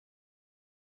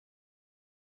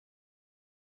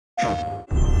Acquired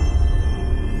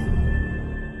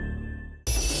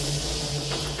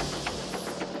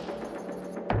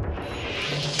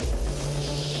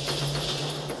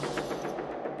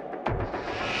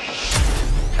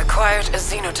a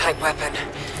xenotype weapon,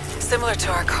 similar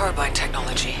to our carbine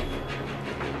technology.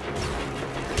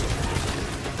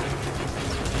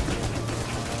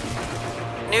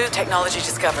 New technology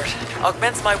discovered.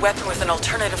 Augments my weapon with an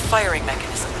alternative firing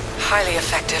mechanism. Highly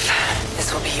effective.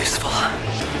 This will be useful.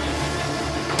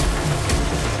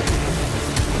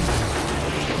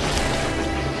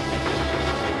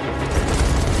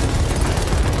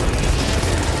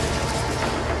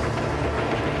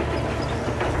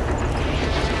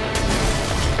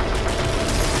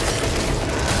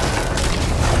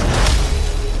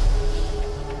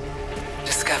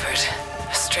 Discovered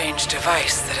a strange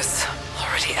device that is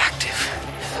already active.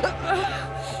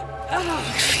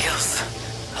 It feels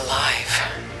alive.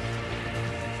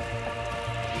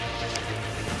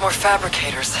 More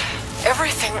fabricators.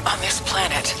 Everything on this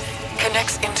planet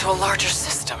connects into a larger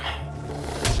system.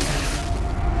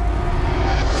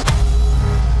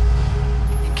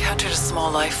 Encountered a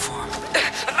small life form.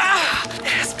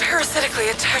 It is parasitically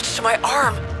attached to my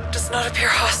arm. Does not appear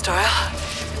hostile.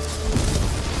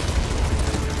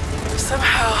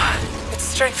 Somehow, it's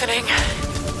strengthening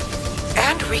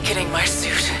and weakening my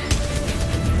suit.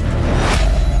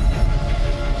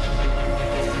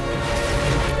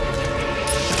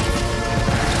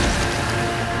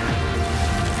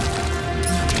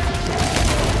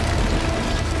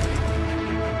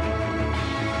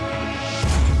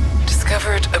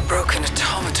 Discovered a broken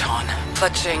automaton,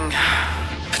 clutching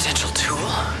potential tool.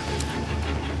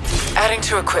 Adding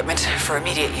to equipment for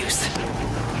immediate use.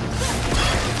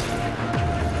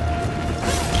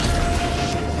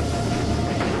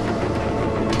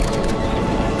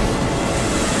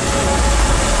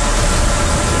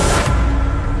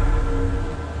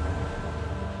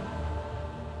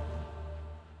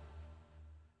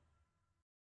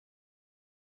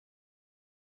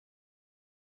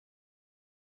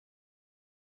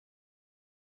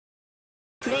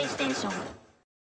 PlayStation